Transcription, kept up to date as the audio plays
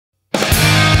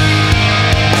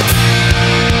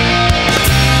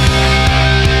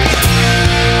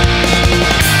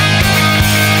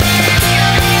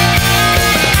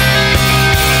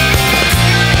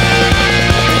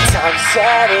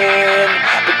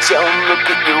Don't look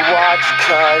at your watch,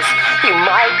 cause you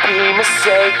might be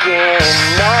mistaken.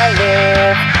 I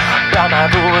live by my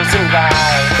rules in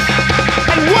life.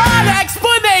 And what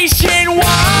explanation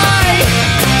why?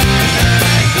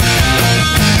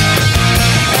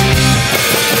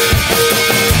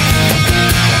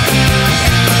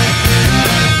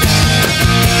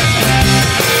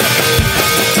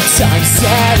 Time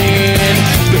setting,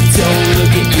 but don't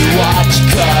look at your watch,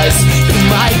 cause you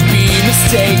might be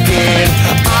mistaken.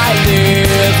 I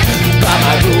live by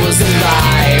my rules in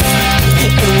life.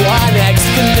 And one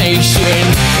explanation: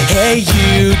 hey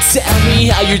you, tell me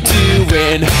how you're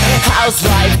doing. How's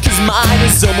life? Cause mine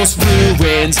is almost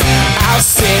ruined. I'll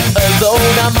sit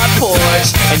alone on my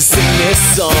porch and sing this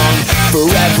song for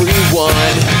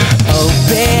everyone.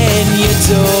 Open your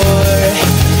door,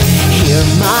 hear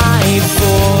my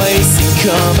voice and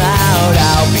come out.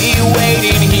 I'll be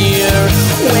waiting here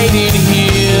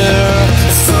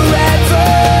forever.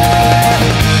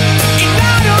 And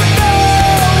I don't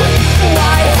know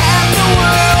why half the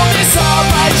world is on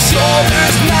my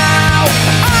shoulders now.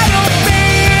 I don't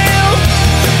feel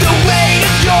the weight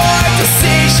of your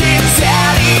decisions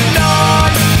adding on.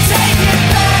 Take it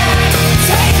back,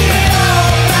 take it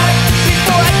all back,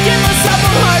 before I give myself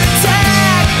a heart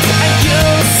attack. And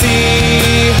you'll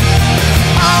see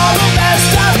all the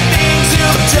messed up things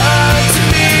you've done to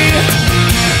me.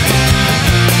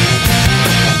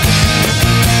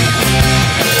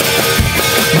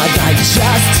 My life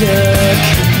just took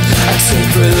a turn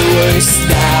for the worse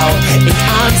now, and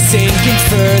I'm sinking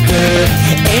further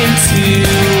into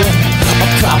a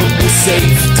probable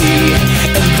safety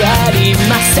and letting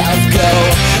myself go.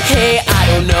 Hey, I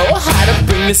don't know how to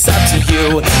bring this up to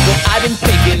you, but I've been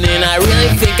thinking and I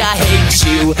really think I hate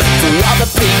you for all the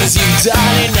things you've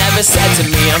done and never said to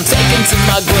me. I'm taken to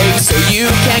my grave so you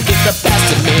can't get the best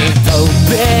of me.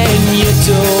 Open your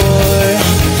door,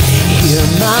 hear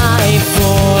my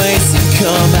voice and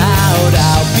come out.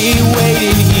 I'll be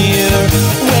waiting here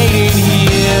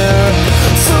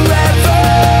forever.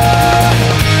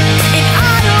 And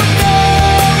I don't know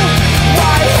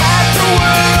why half the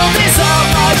world is on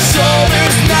my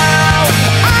shoulders now.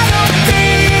 I don't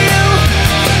feel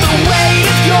the weight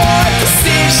of your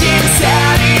decisions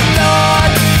adding on.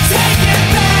 Take it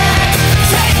back,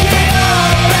 take it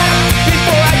all back,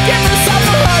 before I give myself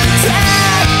a heart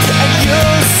attack. And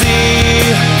you'll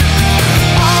see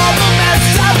all the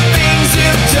messed up things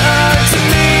you've done to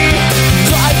me.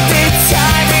 Like the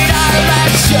time in our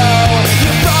last show,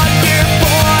 you brought your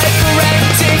boyfriend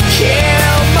to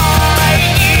kill my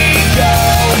ego.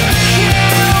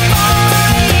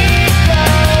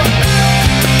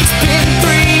 It's been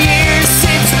 3 years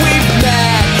since we've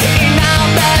met, and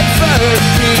I'll never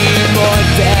be more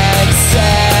than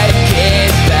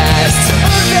second best.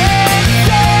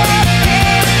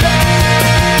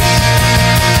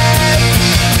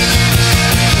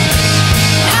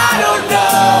 I don't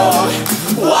know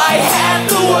why half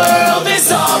the world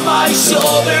is on my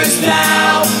shoulders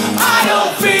now. I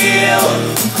don't feel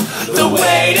the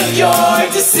weight of your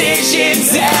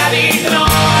decisions adding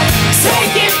on.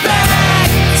 Take it back,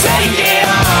 take it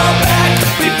all back,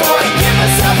 before I give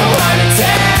myself a heart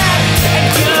attack. And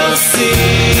you'll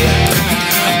see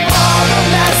all the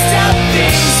messed up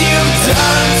things you've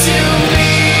done to